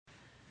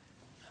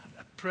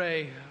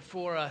pray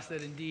for us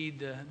that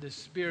indeed the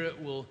Spirit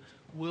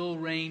will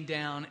rain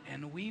down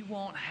and we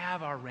won't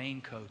have our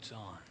raincoats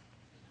on.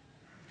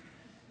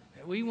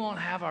 We won't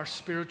have our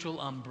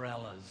spiritual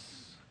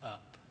umbrellas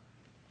up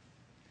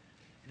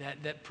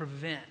that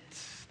prevent,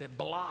 that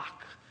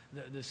block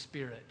the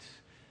Spirit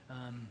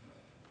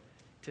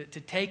to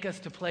take us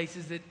to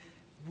places that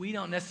we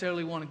don't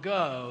necessarily want to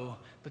go,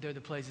 but they're the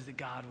places that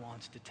God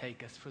wants to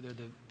take us, for they're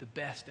the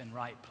best and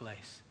right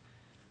place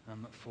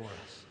for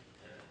us.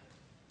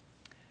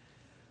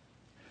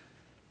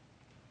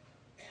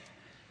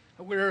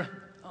 We're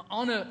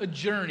on a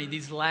journey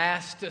these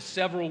last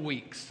several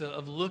weeks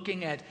of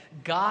looking at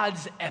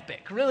God's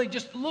epic, really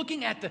just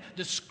looking at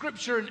the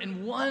Scripture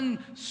in one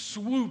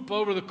swoop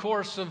over the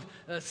course of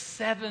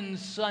 7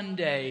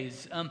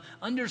 Sundays,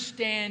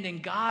 understanding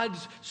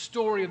God's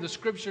story of the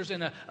Scriptures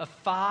in a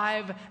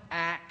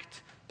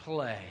 5-act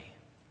play.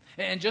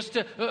 And just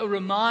to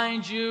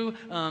remind you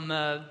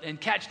and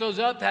catch those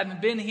up that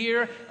haven't been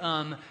here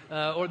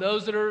or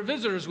those that are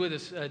visitors with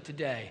us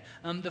today,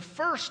 the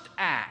first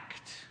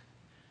act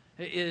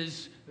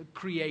is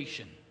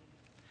creation.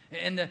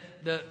 And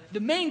the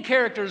main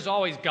character is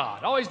always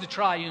God, always the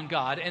triune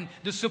God. And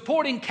the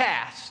supporting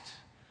cast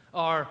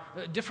are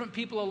different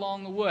people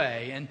along the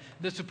way. And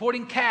the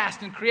supporting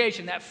cast in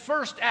creation, that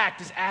first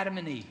act is Adam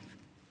and Eve.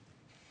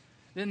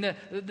 Then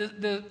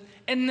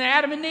and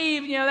Adam and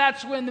Eve,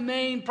 that's when the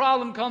main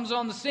problem comes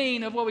on the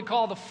scene of what we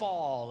call the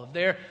fall, of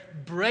their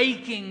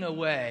breaking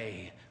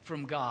away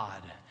from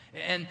God.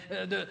 And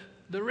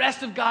the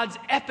rest of God's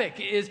epic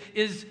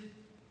is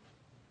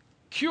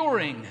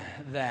curing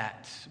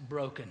that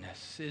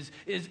brokenness,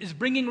 is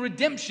bringing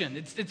redemption.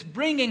 It's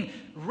bringing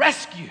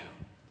rescue.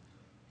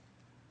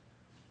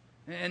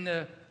 And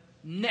the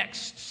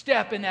next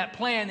step in that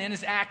plan then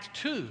is Act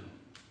 2,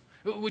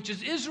 which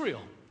is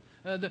Israel.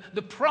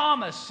 The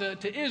promise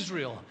to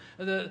Israel,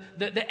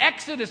 the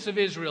exodus of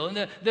Israel.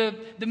 And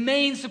the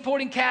main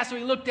supporting cast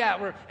we looked at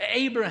were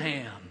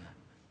Abraham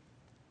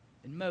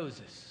and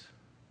Moses.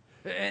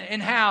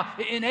 And how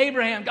in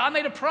Abraham, God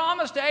made a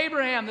promise to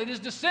Abraham that his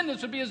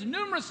descendants would be as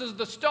numerous as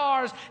the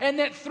stars, and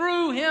that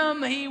through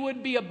him he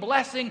would be a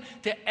blessing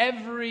to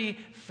every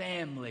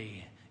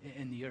family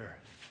in the earth.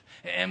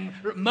 And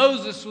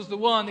Moses was the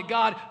one that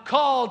God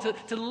called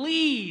to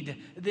lead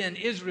then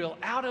Israel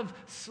out of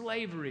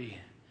slavery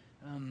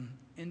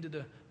into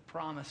the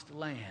promised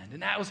land.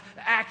 And that was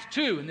Act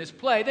 2 in this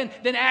play.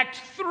 Then Act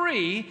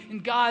 3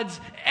 in God's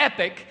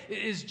epic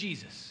is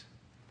Jesus.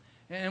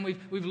 And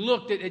we've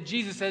looked at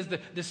Jesus as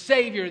the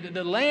Savior,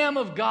 the Lamb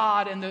of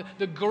God, and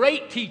the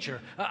great teacher,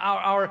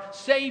 our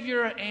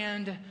Savior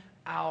and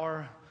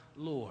our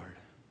Lord.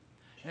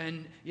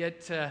 And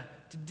yet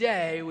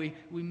today we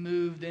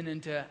move then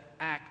into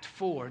Act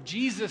 4.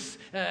 Jesus,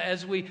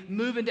 as we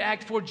move into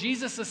Act 4,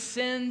 Jesus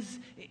ascends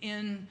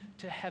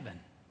into heaven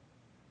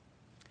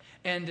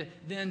and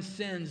then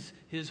sends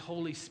His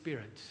Holy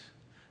Spirit,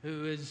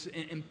 who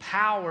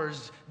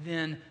empowers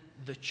then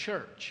the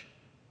church.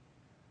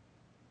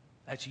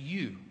 That's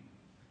you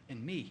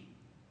and me,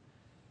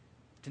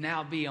 to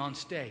now be on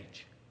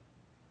stage.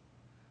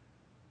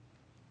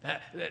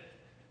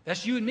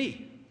 That's you and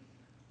me.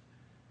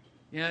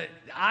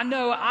 I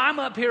know I'm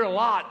up here a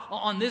lot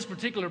on this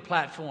particular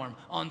platform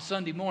on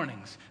Sunday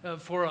mornings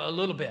for a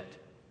little bit.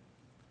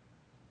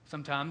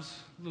 Sometimes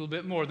a little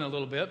bit more than a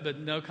little bit, but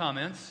no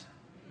comments.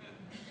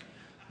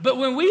 But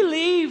when we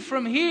leave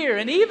from here,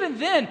 and even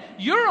then,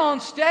 you're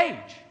on stage.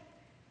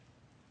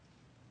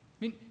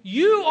 I mean,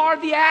 you are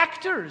the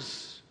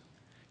actors.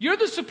 You're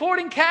the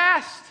supporting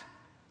cast.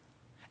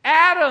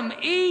 Adam,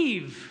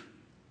 Eve,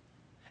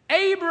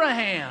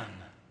 Abraham,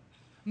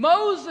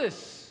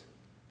 Moses,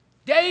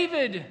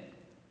 David,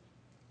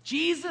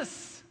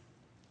 Jesus,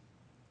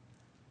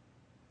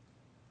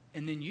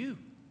 and then you.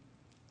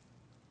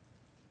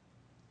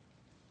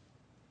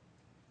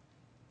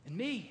 And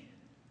me.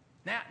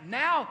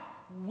 Now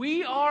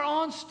we are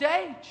on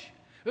stage.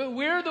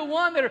 We're the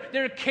one that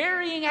are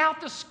carrying out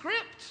the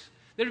script,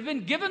 that have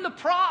been given the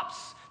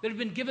props, that have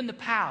been given the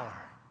power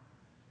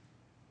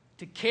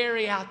to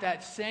carry out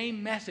that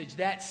same message,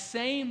 that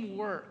same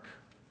work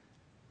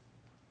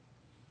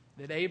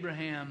that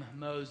Abraham,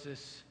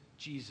 Moses,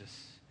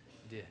 Jesus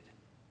did.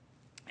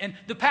 And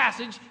the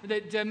passage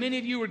that many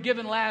of you were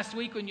given last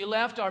week when you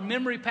left, our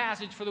memory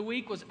passage for the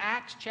week was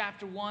Acts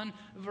chapter 1,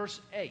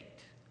 verse 8.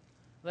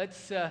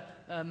 Let's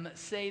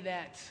say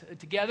that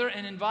together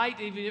and invite,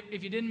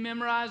 if you didn't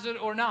memorize it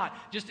or not,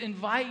 just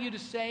invite you to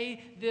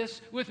say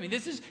this with me.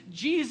 This is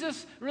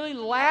Jesus' really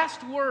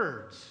last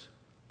words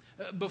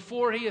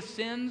before he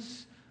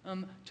ascends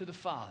to the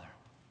Father.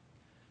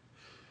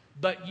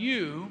 But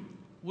you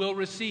will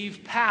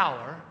receive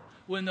power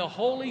when the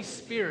Holy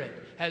Spirit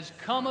has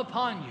come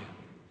upon you,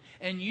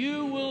 and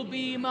you will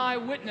be my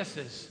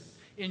witnesses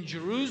in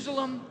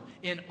Jerusalem,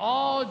 in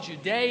all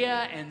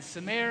Judea and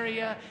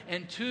Samaria,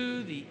 and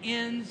to the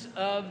ends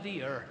of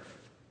the earth.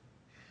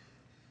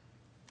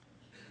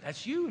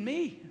 That's you and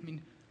me. I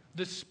mean,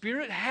 the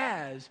Spirit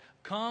has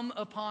come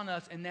upon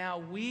us, and now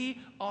we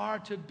are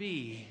to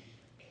be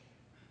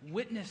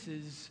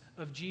witnesses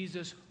of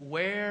Jesus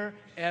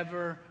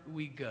wherever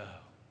we go.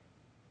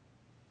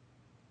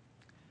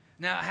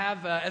 Now,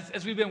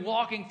 as we've been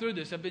walking through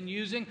this, I've been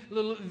using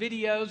little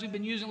videos. We've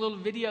been using little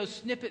video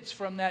snippets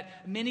from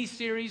that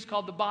mini-series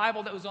called The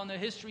Bible that was on the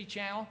History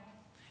Channel.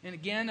 And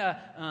again,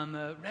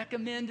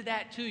 recommend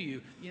that to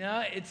you. You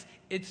know,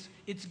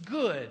 it's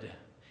good.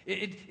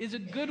 It is a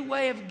good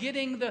way of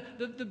getting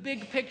the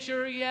big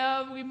picture.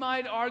 Yeah, we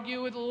might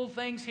argue with little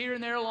things here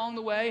and there along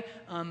the way,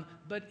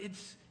 but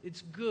it's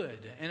good.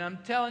 And I'm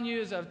telling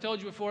you, as I've told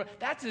you before,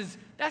 that's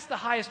the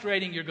highest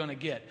rating you're going to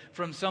get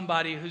from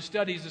somebody who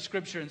studies the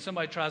Scripture and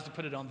somebody tries to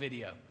put it on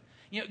video.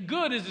 You know,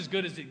 good is as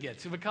good as it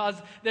gets, because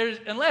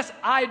unless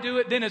I do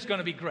it, then it's going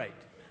to be great.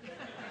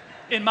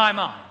 In my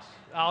mind,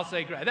 I'll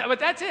say great. But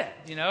that's it,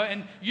 you know,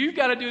 and you've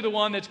got to do the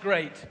one that's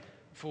great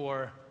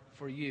for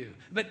you.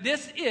 But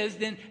this is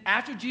then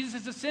after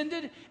Jesus has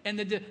ascended and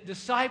the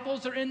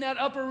disciples are in that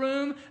upper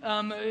room.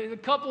 A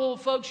couple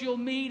of folks you'll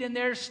meet in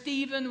there.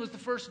 Stephen was the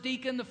first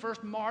deacon, the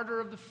first martyr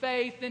of the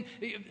faith. And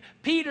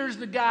Peter's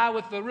the guy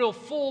with the real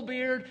full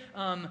beard.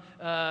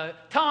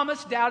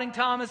 Thomas, doubting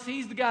Thomas,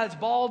 he's the guy that's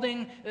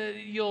balding.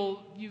 You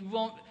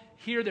won't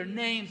hear their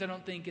names, I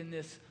don't think, in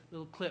this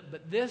little clip.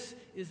 But this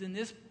is in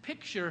this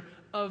picture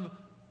of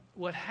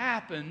what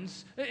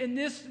happens in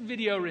this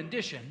video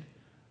rendition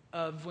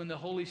of when the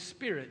Holy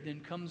Spirit then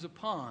comes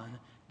upon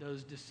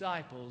those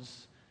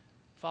disciples,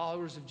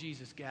 followers of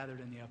Jesus gathered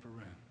in the upper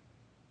room.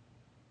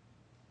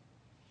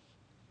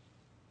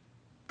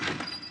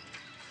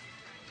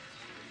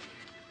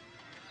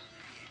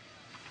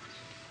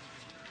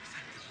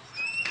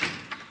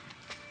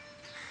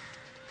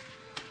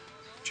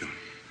 John,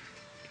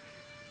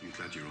 I'm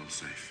glad you're all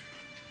safe.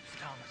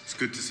 Thomas. It's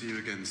good to see you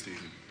again,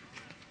 Stephen.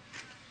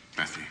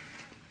 Matthew.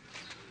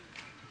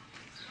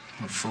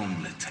 What form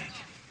will it take?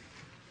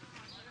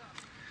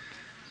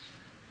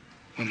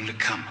 When will it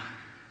come?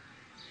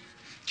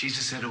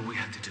 Jesus said all we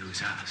had to do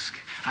is ask.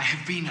 I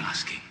have been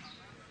asking.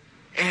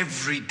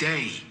 Every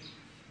day.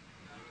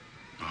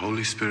 The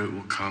Holy Spirit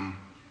will come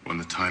when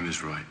the time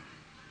is right.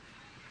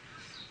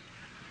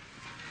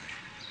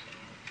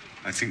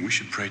 I think we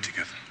should pray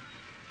together.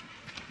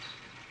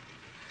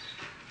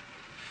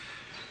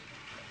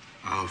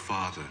 Our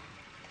Father,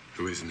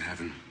 who is in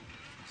heaven,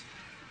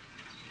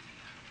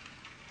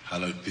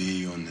 hallowed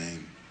be your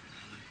name.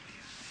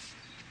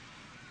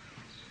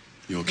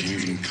 Your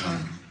kingdom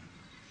come,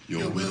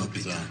 your will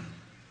be done,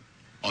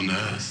 on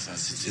earth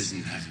as it is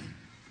in heaven.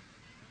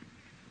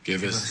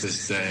 Give us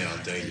this day our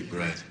daily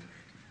bread,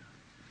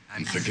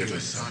 and forgive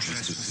us our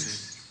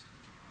trespasses,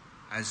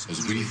 as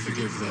we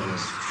forgive those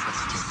who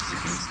trespass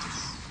against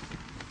us.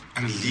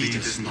 And lead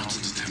us not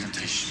into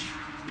temptation,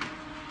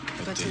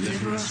 but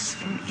deliver us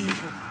from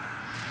evil.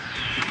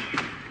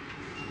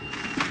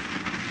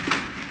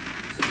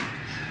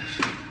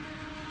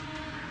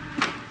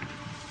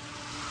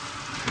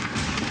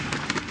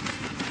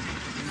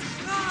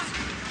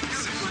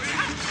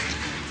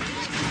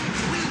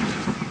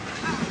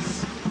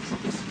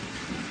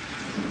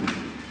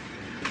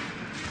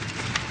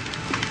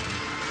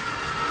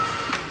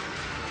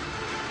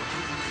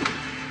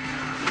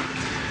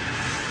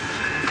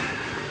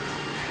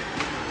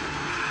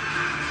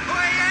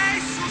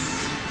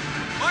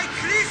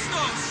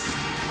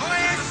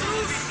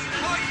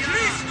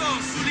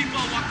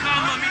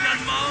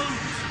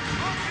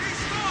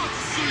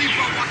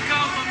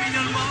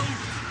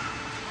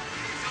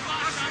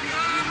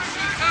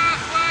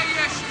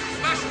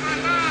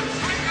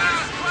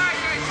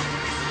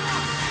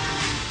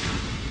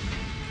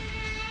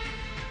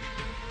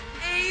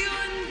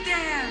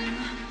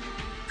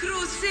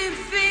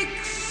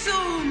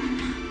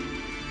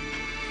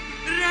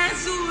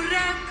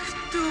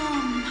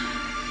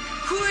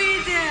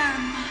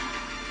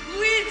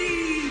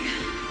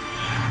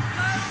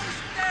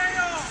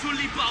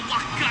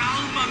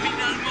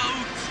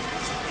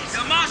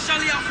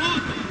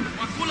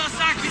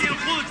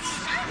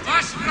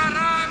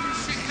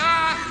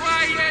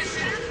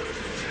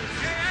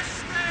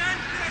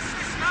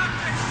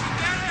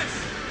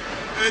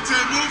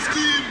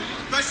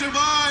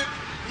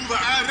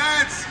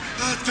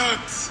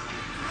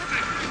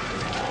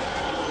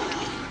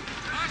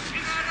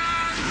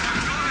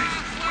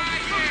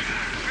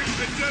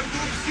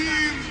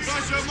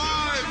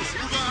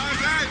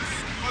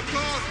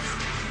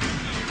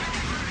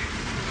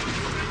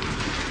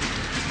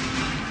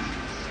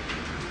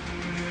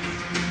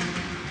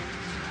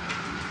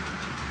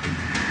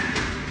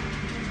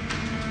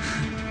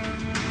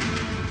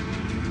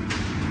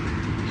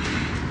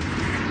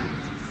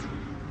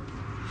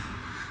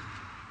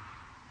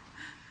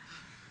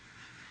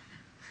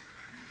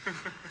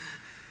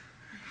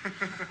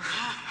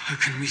 How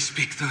can we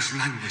speak those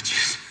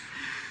languages?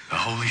 The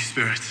Holy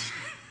Spirit,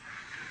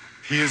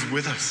 He is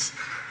with us.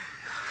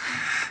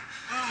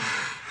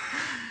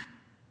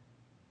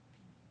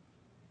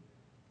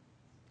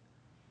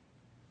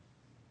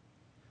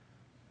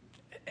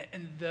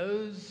 And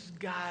those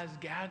guys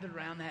gathered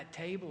around that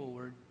table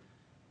were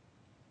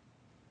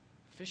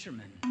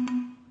fishermen.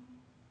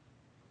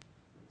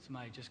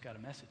 Somebody just got a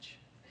message.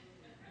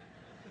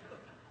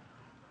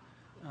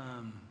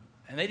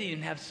 And they didn't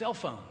even have cell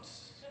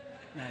phones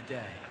that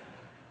day.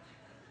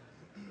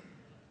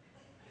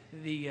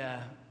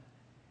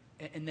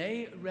 And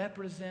they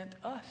represent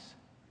us.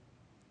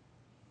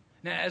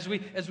 Now, as we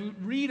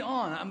read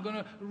on, I'm going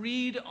to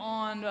read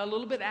on a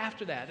little bit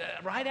after that.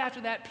 Right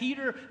after that,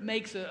 Peter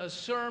makes a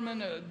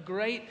sermon, a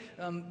great,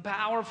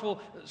 powerful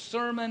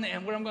sermon.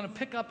 And where I'm going to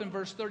pick up in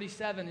verse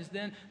 37 is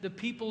then the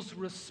people's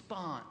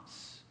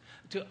response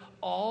to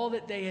all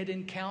that they had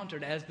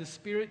encountered as the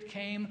Spirit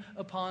came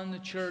upon the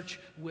church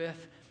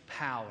with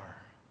power.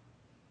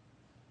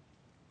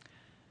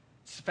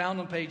 It's found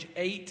on page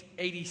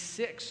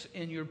 886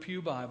 in your Pew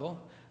Bible.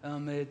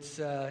 It's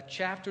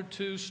chapter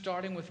 2,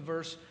 starting with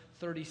verse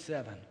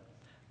 37.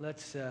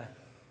 Let's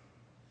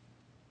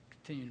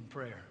continue in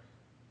prayer.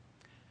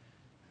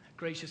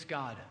 Gracious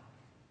God,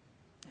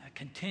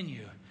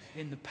 continue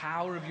in the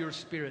power of your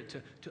Spirit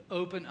to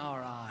open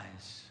our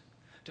eyes,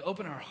 to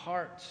open our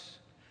hearts,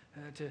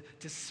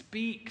 to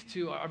speak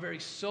to our very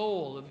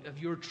soul of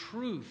your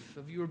truth,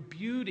 of your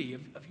beauty,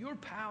 of your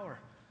power,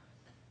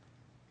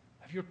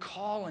 of your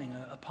calling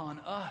upon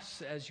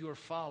us as your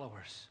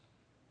followers.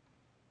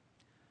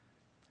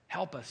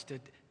 Help us to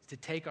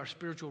take our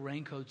spiritual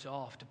raincoats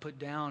off, to put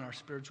down our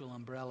spiritual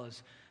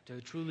umbrellas, to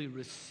truly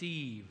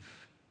receive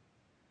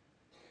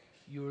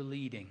your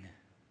leading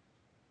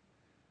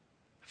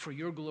for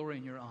your glory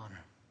and your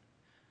honor,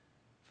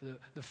 for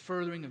the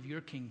furthering of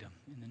your kingdom.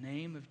 In the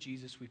name of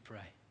Jesus we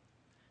pray.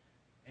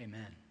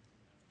 Amen.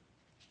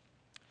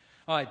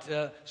 All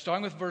right,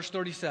 starting with verse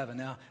 37.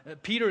 Now,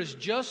 Peter has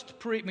just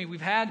preached.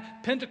 We've had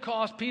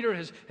Pentecost. Peter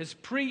has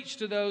preached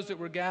to those that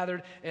were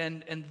gathered,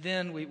 and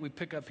then we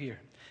pick up here.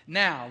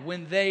 Now,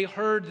 when they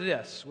heard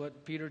this,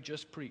 what Peter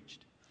just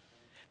preached,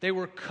 they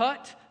were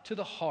cut to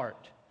the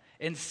heart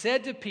and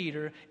said to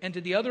Peter and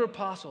to the other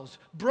apostles,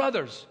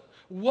 "Brothers,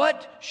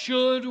 what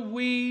should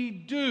we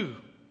do?"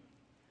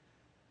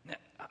 Now,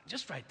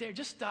 just right there,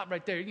 just stop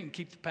right there. You can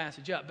keep the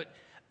passage up. But, I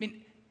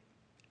mean,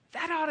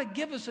 that ought to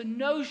give us a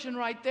notion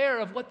right there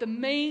of what the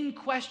main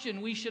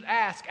question we should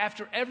ask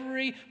after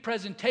every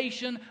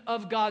presentation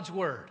of God's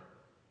Word.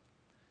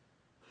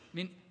 I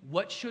mean,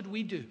 what should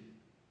we do?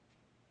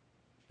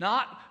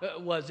 Not,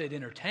 was it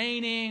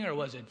entertaining, or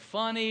was it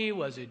funny,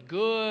 was it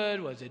good,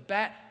 was it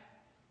bad?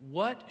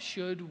 What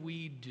should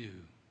we do?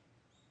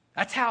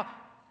 That's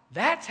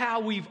how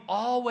we've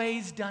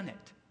always done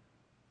it.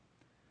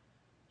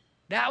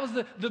 That was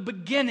the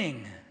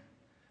beginning.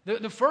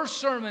 The first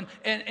sermon,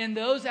 and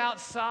those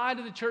outside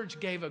of the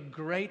church gave a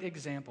great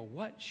example.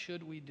 What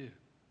should we do?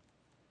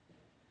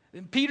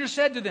 Then Peter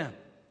said to them,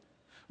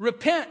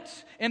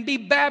 "Repent and be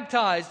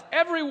baptized,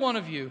 every one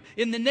of you,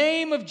 in the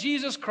name of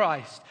Jesus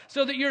Christ,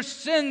 so that your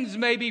sins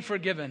may be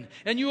forgiven,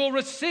 and you will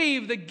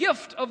receive the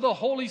gift of the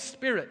Holy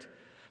Spirit.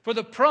 For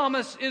the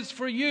promise is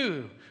for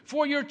you,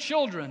 for your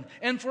children,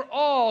 and for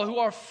all who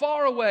are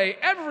far away,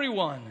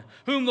 everyone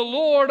whom the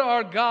Lord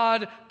our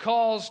God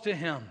calls to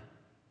him."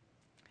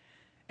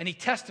 And he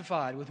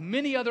testified with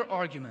many other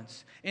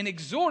arguments and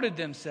exhorted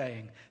them,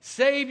 saying,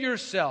 "Save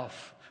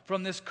yourself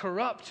from this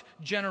corrupt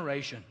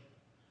generation."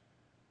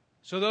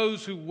 So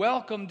those who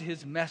welcomed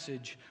his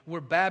message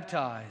were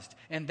baptized,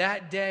 and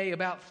that day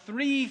about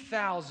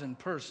 3,000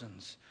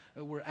 persons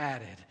were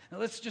added. Now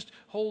let's just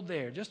hold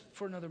there just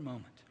for another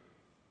moment.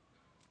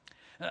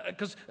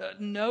 Because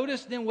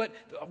notice then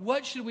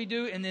what should we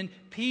do? And then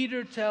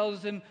Peter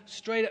tells them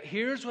straight up,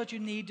 here's what you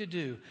need to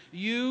do.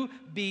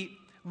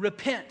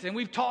 Repent. And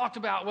we've talked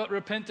about what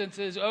repentance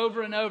is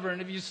over and over.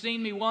 And if you've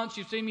seen me once,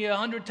 you've seen me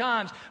 100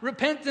 times.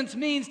 Repentance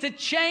means to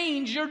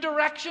change your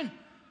direction.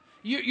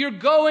 You're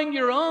going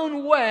your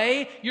own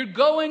way. You're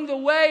going the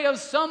way of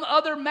some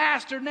other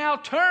master. Now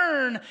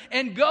turn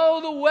and go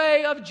the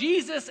way of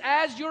Jesus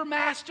as your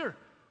master.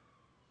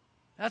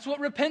 That's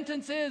what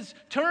repentance is.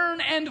 Turn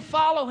and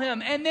follow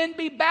him, and then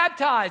be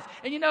baptized.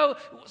 And you know,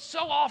 so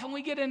often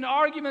we get into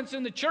arguments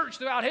in the church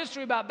throughout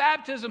history about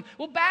baptism.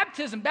 Well,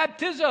 baptism,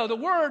 baptizo, the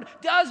word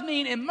does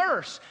mean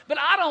immerse. But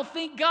I don't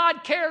think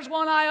God cares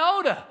one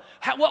iota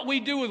what we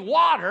do with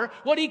water.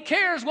 What he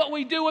cares what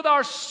we do with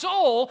our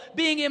soul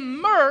being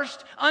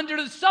immersed under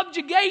the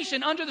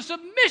subjugation, under the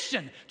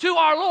submission to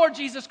our Lord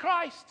Jesus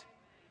Christ.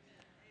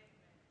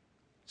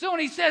 So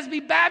when he says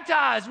be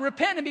baptized,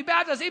 repent and be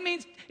baptized, it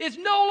means it's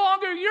no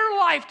longer your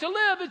life to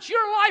live, it's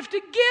your life to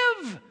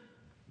give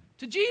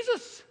to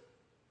Jesus.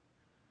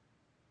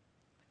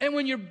 And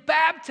when you're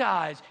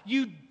baptized,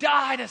 you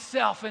die to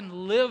self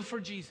and live for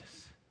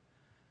Jesus.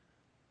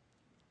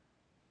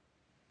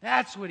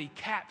 That's what he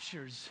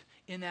captures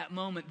in that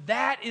moment.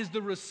 That is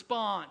the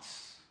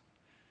response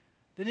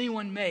that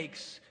anyone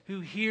makes who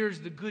hears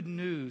the good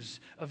news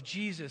of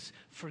Jesus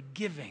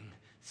forgiving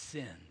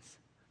sins.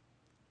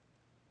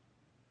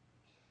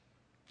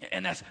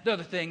 And that's the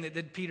other thing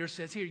that Peter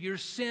says here. Your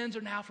sins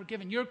are now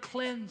forgiven. You're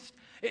cleansed.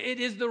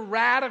 It is the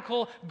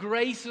radical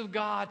grace of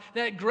God,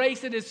 that grace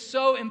that is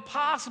so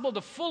impossible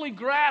to fully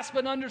grasp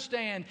and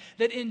understand,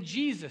 that in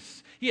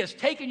Jesus, he has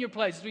taken your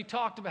place, as we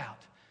talked about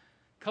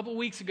a couple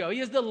weeks ago. He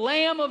is the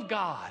Lamb of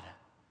God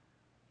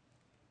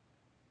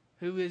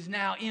who is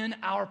now in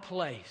our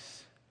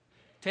place.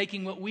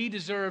 taking what we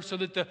deserve so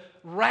that the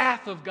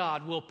wrath of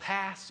God will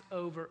pass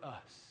over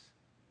us.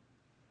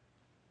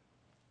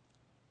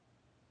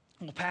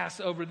 Will pass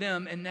over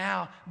them, and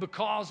now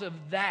because of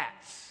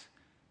that,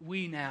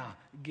 we now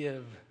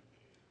give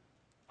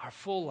our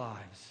full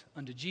lives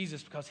unto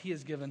Jesus because he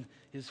has given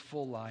his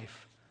full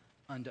life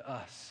unto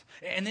us.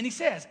 And then he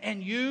says,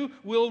 and you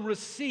will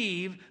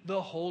receive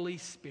the Holy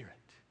Spirit.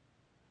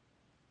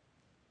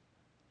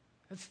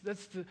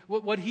 That's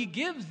what he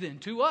gives then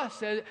to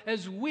us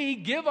as we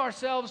give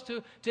ourselves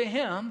to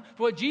him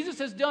for what Jesus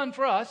has done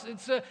for us.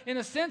 It's in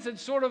a sense,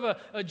 it's sort of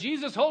a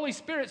Jesus Holy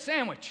Spirit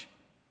sandwich.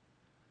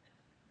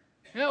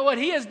 You know, what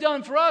he has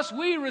done for us,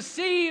 we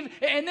receive,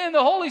 and then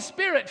the Holy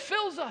Spirit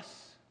fills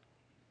us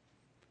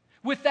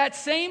with that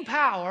same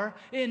power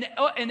in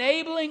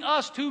enabling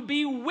us to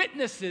be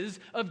witnesses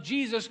of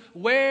Jesus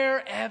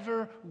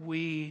wherever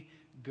we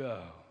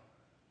go.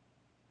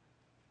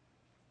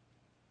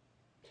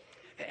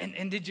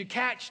 And did you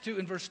catch, too,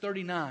 in verse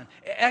 39,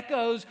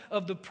 echoes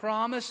of the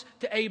promise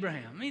to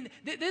Abraham? I mean,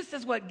 this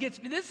is what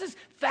gets me. This is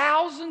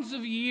thousands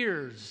of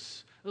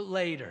years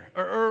later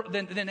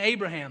than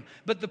Abraham.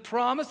 But the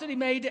promise that he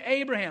made to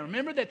Abraham,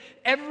 remember that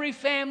every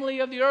family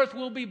of the earth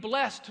will be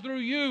blessed through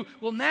you.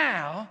 Well,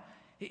 now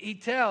he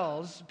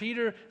tells,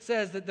 Peter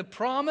says that the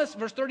promise,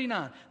 verse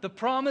 39, the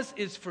promise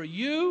is for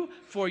you,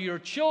 for your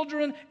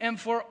children, and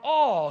for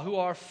all who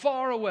are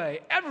far away,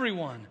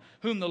 everyone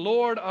whom the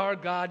Lord our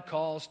God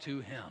calls to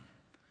him.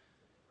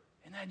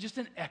 Isn't that just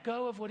an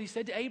echo of what he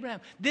said to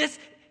Abraham? This,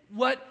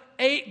 what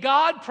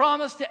God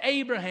promised to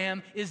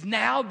Abraham, is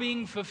now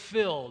being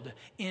fulfilled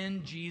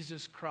in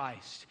Jesus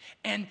Christ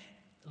and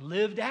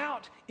lived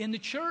out in the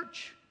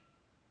church.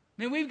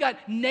 I mean, we've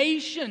got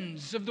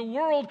nations of the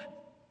world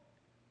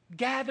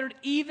gathered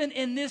even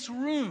in this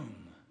room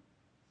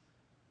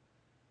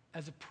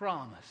as a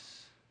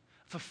promise,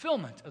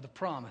 fulfillment of the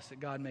promise that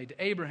God made to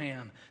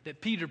Abraham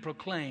that Peter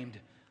proclaimed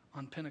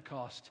on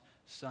Pentecost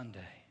Sunday.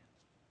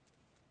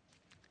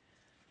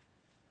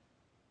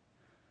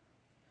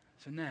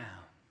 So now,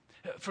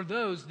 for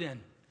those then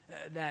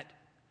that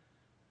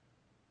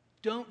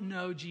don't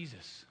know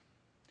Jesus,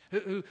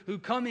 who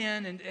come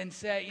in and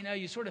say, you know,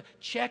 you're sort of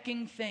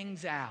checking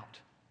things out,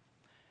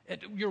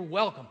 you're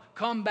welcome.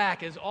 Come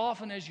back as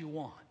often as you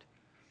want.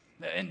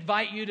 I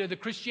invite you to the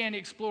Christianity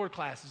Explorer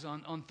classes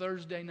on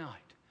Thursday night.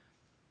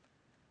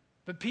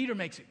 But Peter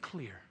makes it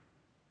clear.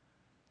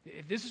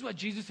 If this is what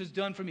Jesus has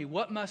done for me,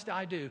 what must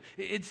I do?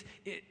 It's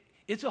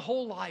a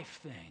whole life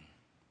thing.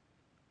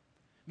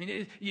 I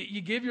mean,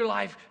 you give your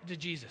life to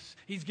Jesus.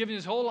 He's given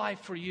his whole life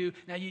for you.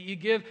 Now you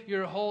give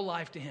your whole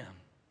life to him.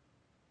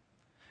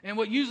 And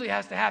what usually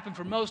has to happen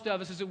for most of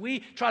us is that we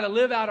try to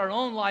live out our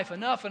own life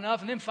enough, and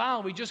then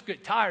finally we just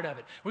get tired of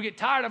it. We get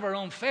tired of our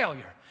own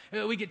failure.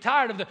 We get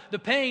tired of the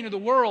pain of the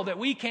world that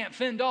we can't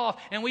fend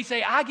off, and we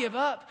say, I give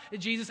up,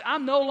 Jesus. I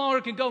no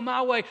longer can go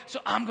my way, so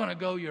I'm going to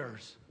go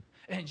yours.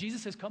 And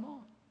Jesus says, come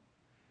on.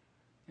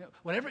 You know,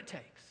 whatever it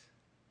takes,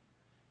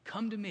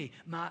 come to me.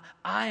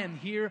 I am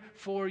here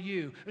for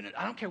you.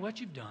 I don't care what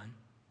you've done.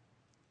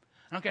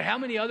 I don't care how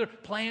many other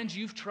plans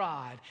you've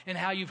tried and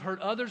how you've hurt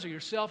others or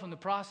yourself in the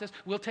process.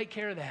 We'll take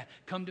care of that.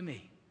 Come to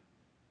me.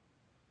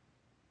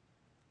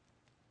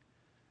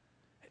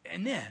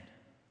 And then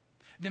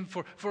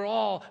for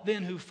all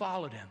then who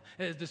followed him,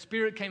 as the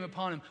Spirit came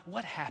upon him,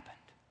 what happened?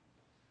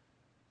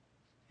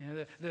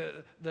 You know,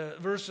 the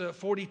verse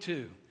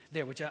 42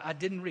 there, which I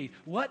didn't read.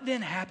 What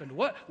then happened?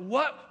 What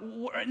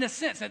in a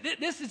sense, now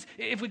this is,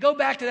 if we go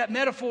back to that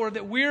metaphor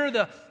that we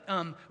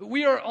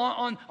are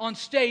on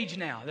stage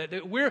now,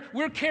 that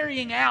we're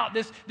carrying out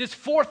this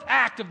fourth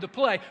act of the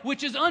play,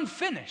 which is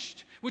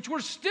unfinished, which we're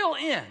still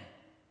in.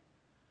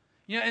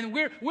 You know,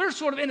 and we're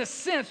sort of, in a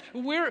sense,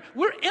 we're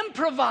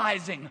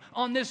improvising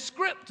on this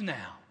script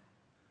now.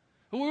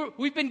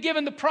 We've been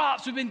given the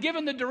props. We've been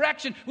given the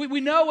direction. We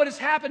know what has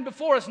happened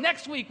before us.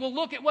 Next week, we'll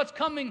look at what's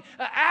coming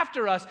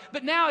after us.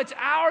 But now it's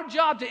our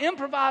job to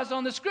improvise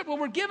on the script. Well,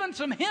 we're given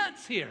some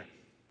hints here.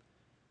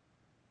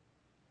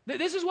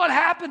 This is what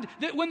happened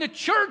that when the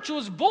church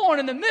was born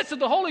in the midst of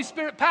the Holy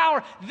Spirit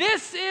power.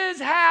 This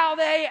is how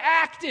they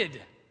acted.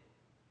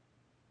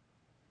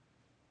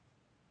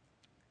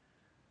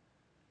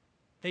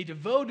 They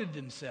devoted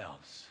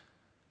themselves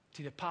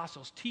to the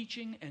apostles'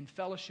 teaching and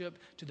fellowship,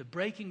 to the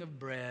breaking of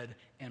bread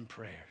and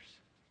prayers.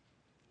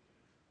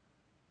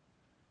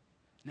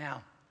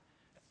 Now,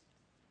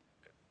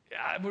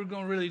 we're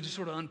going to really just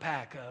sort of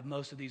unpack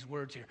most of these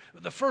words here.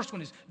 The first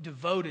one is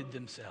devoted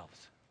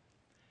themselves.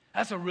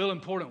 That's a real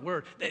important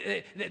word.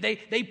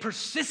 They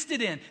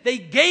persisted in. They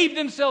gave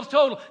themselves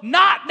total,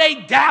 not they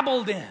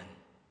dabbled in.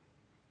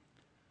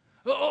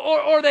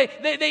 Or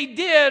they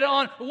did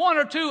on 1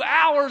 or 2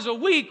 hours a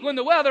week when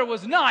the weather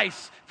was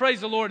nice.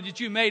 Praise the Lord that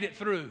you made it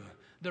through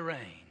the rain.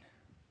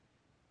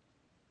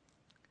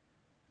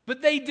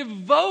 But they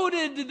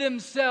devoted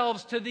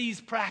themselves to these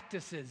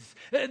practices.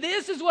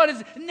 This is what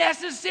is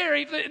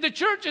necessary. If the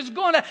church is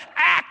going to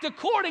act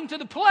according to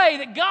the play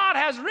that God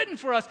has written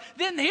for us,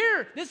 then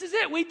here, this is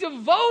it. We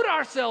devote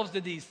ourselves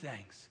to these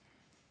things.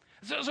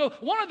 So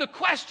one of the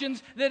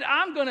questions that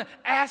I'm going to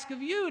ask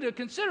of you to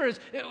consider is,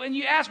 when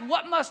you ask,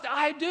 what must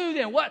I do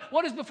then?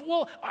 What is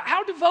well,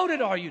 how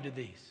devoted are you to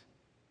these?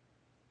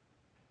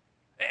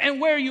 And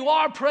where you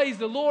are, praise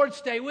the Lord,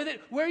 stay with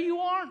it. Where you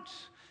aren't,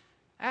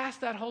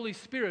 ask that Holy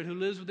Spirit who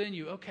lives within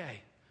you,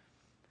 okay,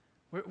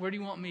 where do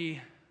you want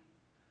me?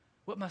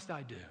 What must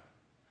I do?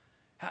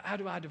 How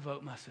do I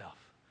devote myself?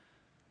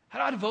 How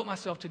do I devote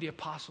myself to the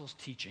apostles'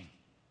 teaching?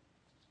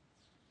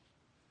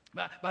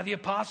 By the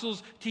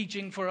apostles'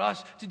 teaching for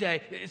us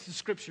today, it's the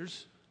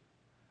Scriptures.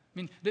 I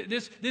mean,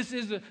 this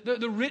is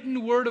the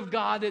written Word of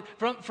God that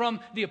from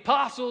the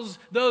apostles,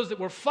 those that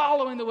were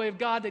following the way of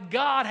God, that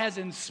God has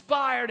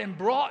inspired and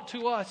brought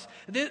to us.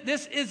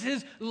 This is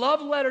His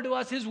love letter to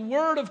us, His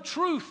word of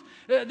truth.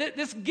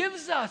 This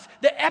gives us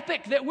the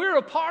epic that we're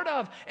a part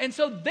of. And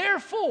so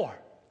therefore,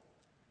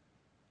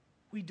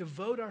 we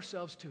devote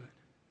ourselves to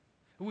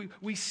it.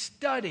 We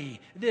study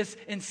this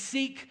and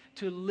seek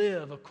to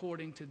live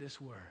according to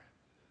this word.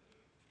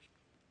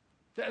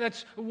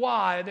 That's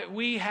why that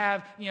we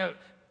have,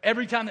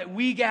 every time that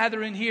we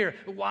gather in here,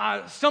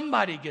 why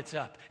somebody gets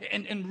up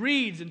and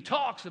reads and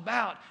talks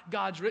about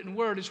God's written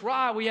word. It's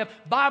why we have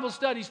Bible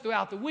studies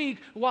throughout the week,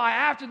 why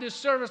after this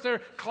service there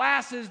are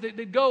classes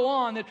that go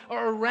on that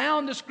are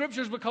around the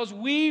Scriptures, because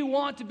we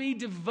want to be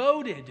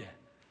devoted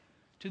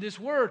to this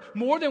word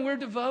more than we're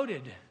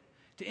devoted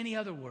to any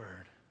other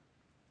word.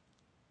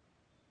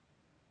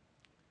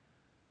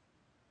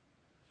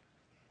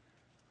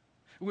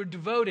 We're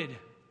devoted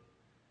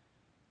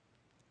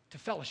to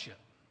fellowship.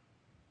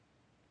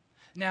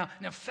 Now,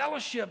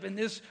 fellowship in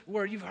this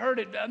word, you've heard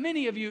it,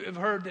 many of you have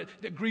heard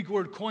the Greek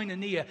word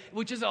koinonia,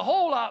 which is a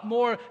whole lot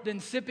more than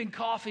sipping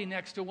coffee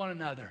next to one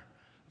another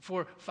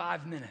for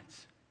 5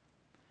 minutes.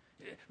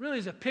 It really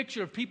is a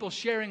picture of people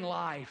sharing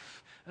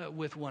life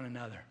with one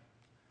another.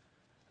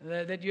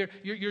 That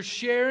you're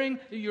sharing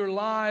your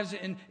lives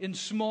in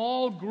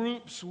small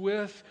groups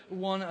with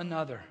one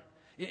another,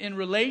 in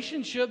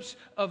relationships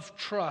of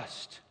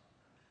trust.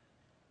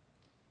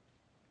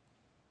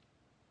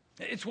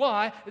 It's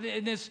why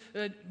in this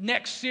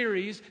next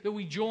series that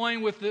we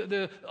join with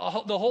the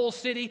whole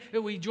city,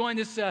 that we join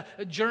this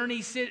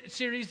journey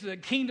series, the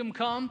Kingdom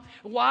Come,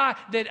 why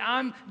that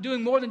I'm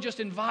doing more than just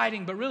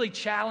inviting, but really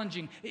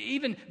challenging,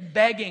 even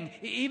begging,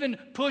 even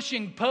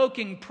pushing,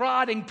 poking,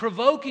 prodding,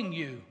 provoking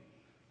you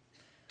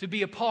to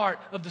be a part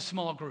of the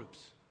small groups.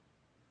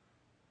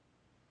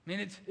 I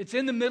mean, it's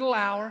in the middle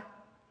hour.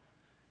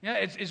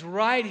 It's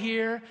right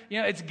here.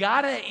 It's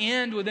got to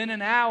end within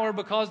an hour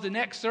because the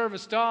next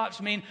service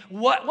stops. I mean,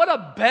 what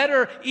a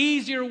better,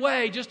 easier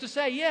way just to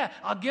say, yeah,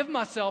 I'll give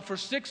myself for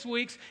 6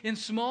 weeks in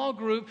small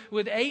group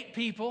with 8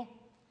 people,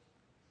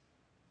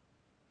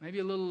 maybe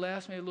a little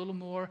less, maybe a little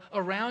more,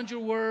 around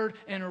your word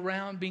and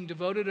around being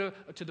devoted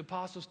to the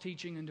apostles'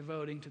 teaching and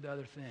devoting to the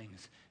other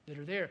things that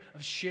are there,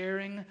 of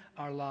sharing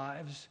our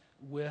lives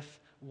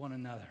with one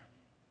another.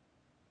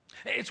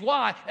 It's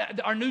why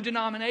our new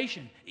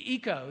denomination,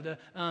 ECO,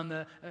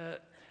 the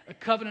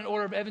Covenant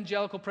Order of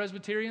Evangelical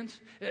Presbyterians,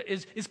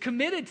 is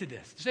committed to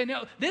this. To say,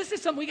 no, this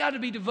is something we got to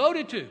be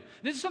devoted to.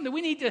 This is something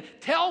we need to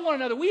tell one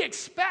another. We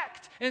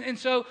expect. And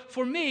so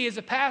for me as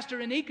a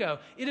pastor in ECO,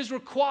 it is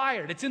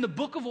required. It's in the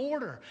book of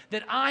order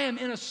that I am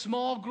in a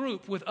small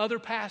group with other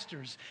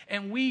pastors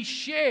and we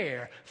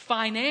share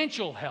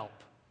financial help.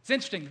 It's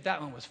interesting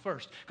that one was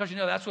first because,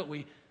 that's what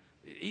we...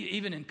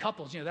 Even in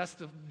couples, that's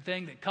the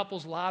thing that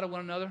couples lie to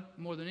one another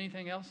more than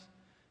anything else,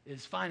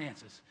 is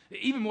finances.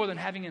 Even more than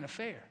having an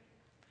affair.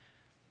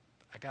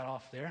 I got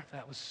off there.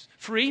 That was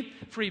free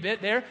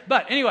bit there.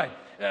 But anyway,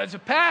 as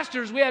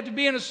pastors, we have to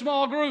be in a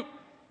small group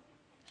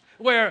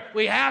where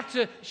we have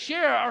to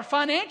share our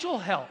financial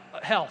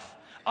health,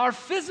 our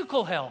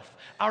physical health,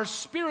 our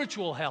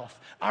spiritual health,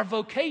 our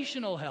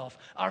vocational health,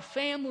 our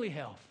family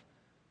health.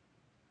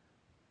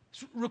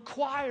 It's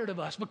required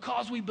of us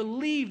because we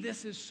believe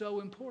this is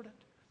so important.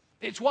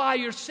 It's why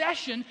your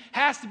session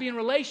has to be in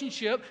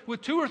relationship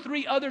with 2 or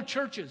 3 other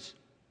churches.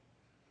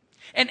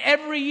 And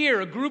every year,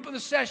 a group of the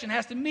session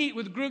has to meet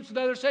with groups of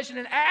the other session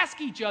and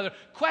ask each other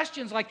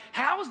questions like,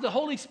 how is the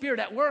Holy Spirit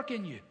at work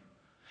in you?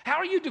 How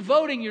are you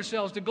devoting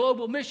yourselves to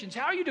global missions?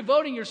 How are you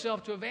devoting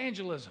yourself to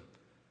evangelism?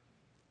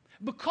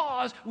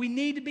 Because we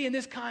need to be in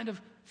this kind of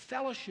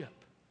fellowship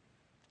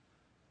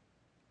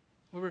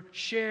where we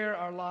share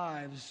our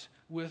lives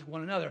with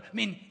one another. I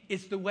mean,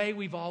 it's the way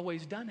we've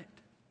always done it.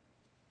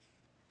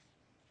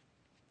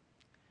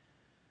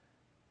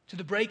 To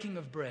the breaking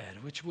of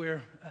bread, which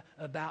we're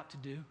about to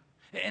do.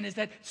 And as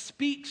that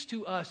speaks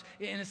to us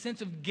in a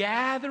sense of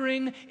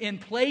gathering in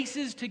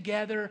places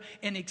together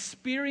and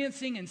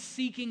experiencing and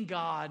seeking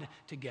God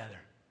together.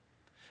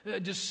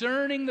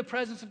 Discerning the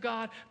presence of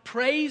God,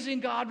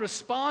 praising God,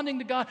 responding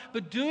to God,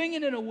 but doing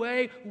it in a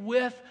way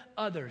with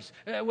others.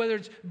 Whether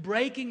it's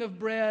breaking of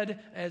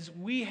bread as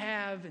we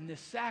have in this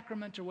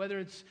sacrament, or whether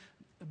it's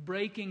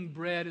breaking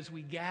bread as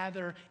we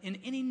gather in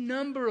any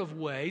number of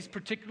ways,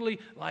 particularly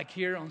like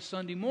here on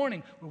Sunday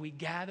morning, where we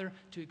gather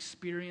to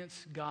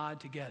experience God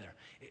together.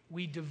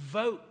 We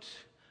devote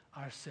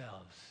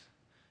ourselves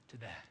to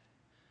that.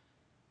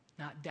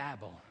 not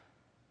dabble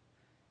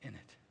in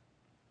it.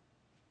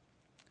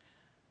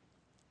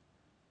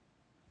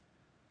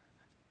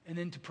 And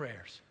then to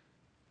prayers.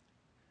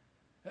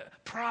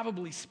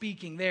 Probably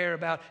speaking there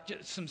about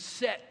just some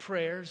set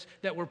prayers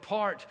that were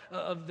part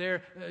of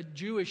their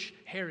Jewish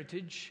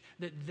heritage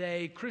that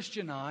they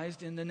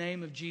Christianized in the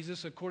name of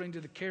Jesus according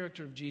to the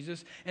character of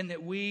Jesus, and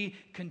that we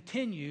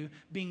continue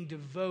being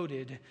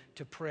devoted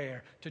to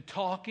prayer, to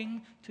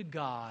talking to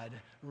God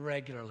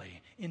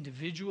regularly,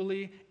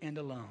 individually and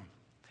alone.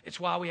 It's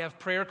why we have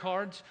prayer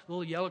cards,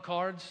 little yellow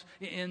cards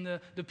in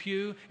the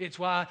pew. It's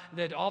why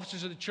that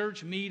officers of the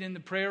church meet in the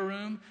prayer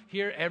room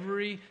here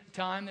every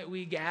time that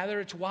we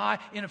gather. It's why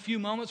in a few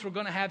moments we're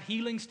going to have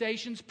healing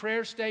stations,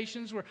 prayer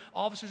stations, where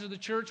officers of the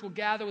church will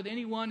gather with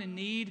anyone in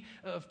need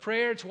of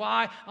prayer. It's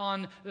why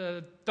on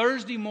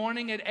Thursday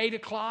morning at 8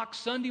 o'clock,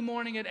 Sunday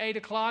morning at 8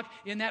 o'clock,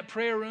 in that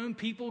prayer room,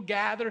 people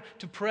gather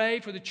to pray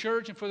for the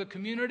church and for the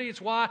community.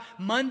 It's why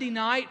Monday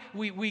night,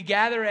 we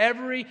gather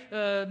every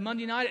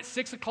Monday night at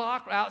 6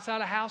 o'clock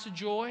outside a House of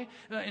Joy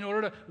in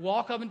order to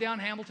walk up and down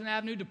Hamilton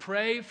Avenue to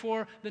pray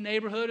for the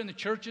neighborhood and the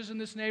churches in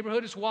this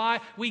neighborhood. It's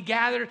why we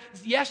gathered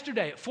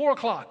yesterday at 4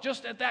 o'clock,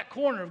 just at that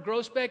corner of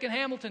Groesbeck and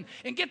Hamilton.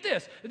 And get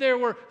this, there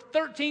were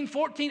 13,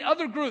 14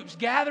 other groups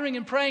gathering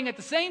and praying at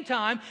the same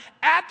time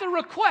at the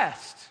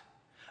request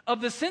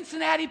of the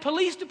Cincinnati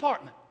Police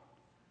Department,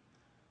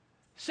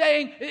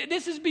 saying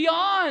this is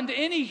beyond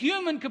any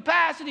human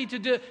capacity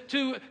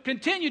to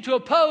continue to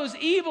oppose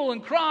evil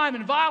and crime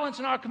and violence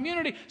in our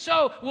community.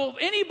 So will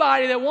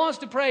anybody that wants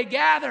to pray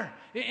gather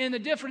in the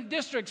different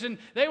districts? And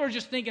they were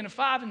just thinking of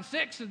 5 and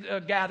 6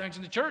 gatherings,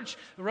 and the church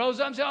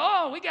rose up and said,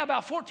 oh, we got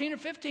about 14 or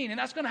 15, and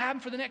that's going to happen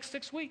for the next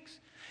 6 weeks.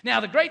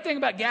 Now, the great thing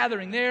about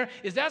gathering there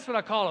is that's what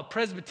I call a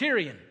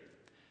Presbyterian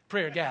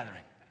prayer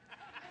gathering.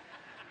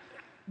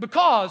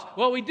 Because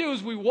what we do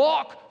is we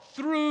walk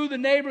through the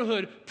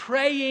neighborhood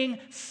praying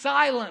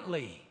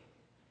silently.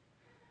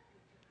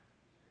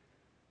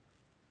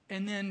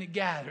 And then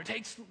gather. It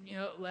takes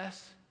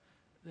less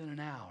than an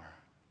hour.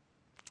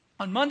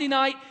 On Monday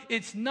night,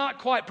 it's not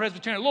quite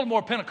Presbyterian, a little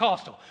more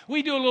Pentecostal.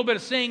 We do a little bit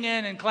of singing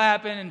and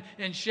clapping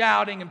and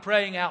shouting and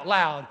praying out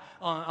loud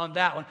on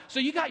that one. So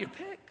you got your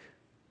pick.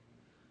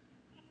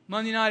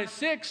 Monday night at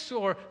 6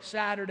 or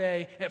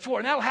Saturday at 4.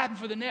 And that'll happen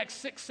for the next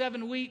 6,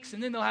 7 weeks.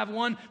 And then they'll have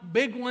one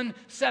big one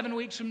 7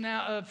 weeks from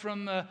now,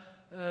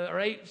 or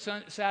 8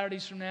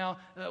 Saturdays from now.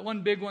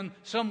 One big one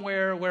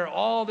somewhere where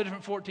all the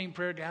different 14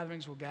 prayer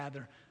gatherings will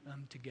gather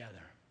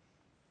together.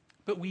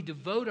 But we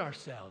devote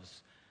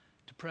ourselves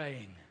to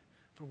praying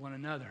for one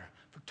another,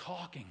 for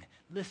talking,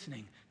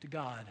 listening to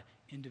God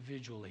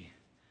individually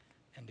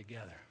and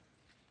together.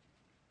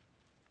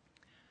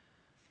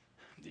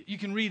 You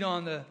can read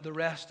on the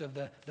rest of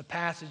the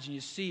passage and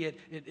you see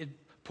it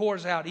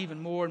pours out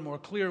even more and more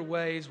clear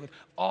ways with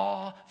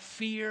awe,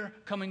 fear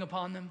coming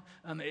upon them.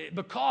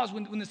 Because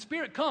when the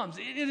Spirit comes,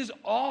 it is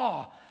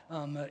awe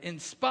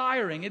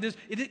inspiring.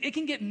 It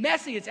can get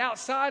messy. It's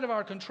outside of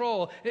our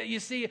control. You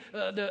see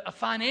a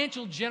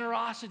financial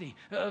generosity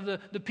of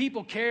the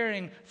people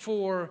caring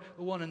for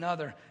one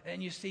another.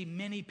 And you see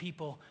many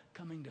people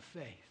coming to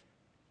faith.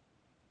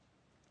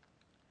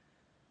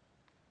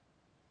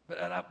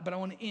 But I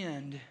want to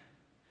end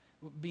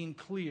with being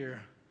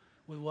clear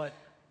with what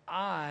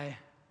I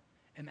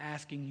am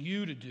asking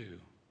you to do.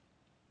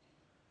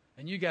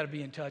 And you got to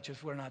be in touch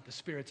with whether or not the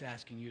Spirit's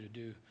asking you to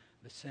do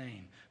the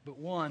same. But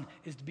one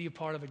is to be a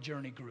part of a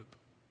journey group.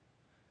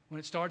 When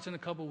it starts in a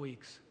couple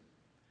weeks,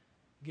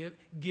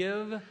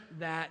 give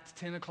that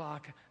 10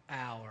 o'clock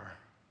hour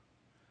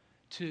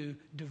to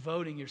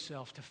devoting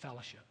yourself to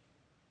fellowship.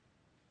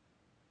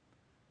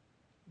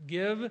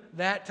 Give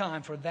that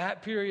time, for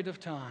that period of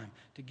time,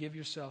 to give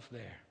yourself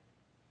there.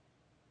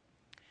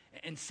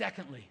 And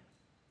secondly,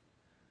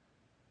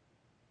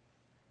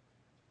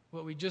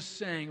 what we just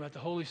sang about the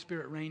Holy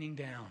Spirit raining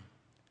down,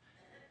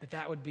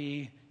 that would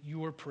be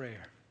your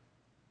prayer.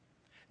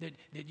 That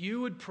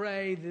you would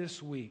pray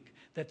this week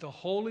that the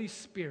Holy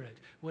Spirit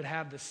would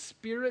have the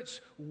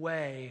Spirit's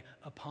way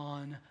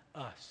upon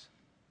us,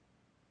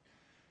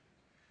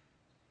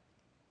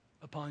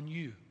 upon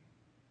you,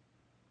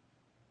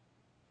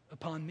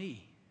 upon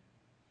me.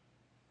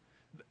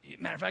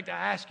 Matter of fact, I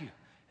ask you,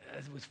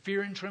 with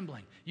fear and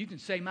trembling, you can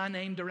say my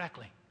name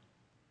directly,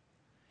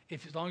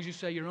 as long as you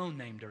say your own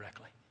name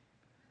directly.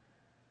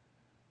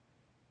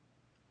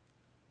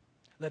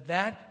 Let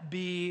that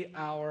be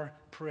our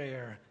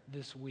prayer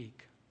this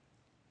week.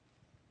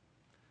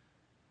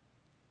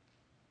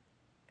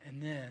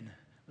 And then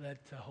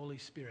let the Holy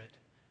Spirit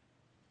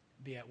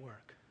be at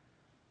work.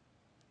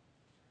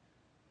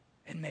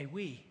 And may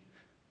we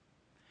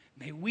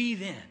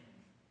then,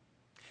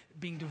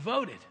 being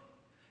devoted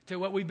to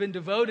what we've been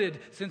devoted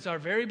since our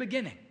very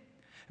beginning,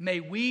 may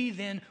we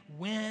then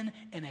win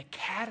an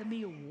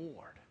Academy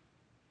Award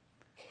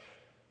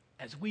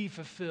as we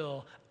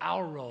fulfill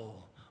our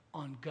role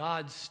on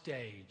God's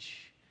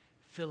stage,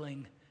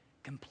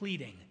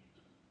 completing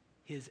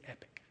His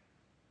epic.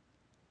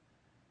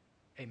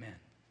 Amen.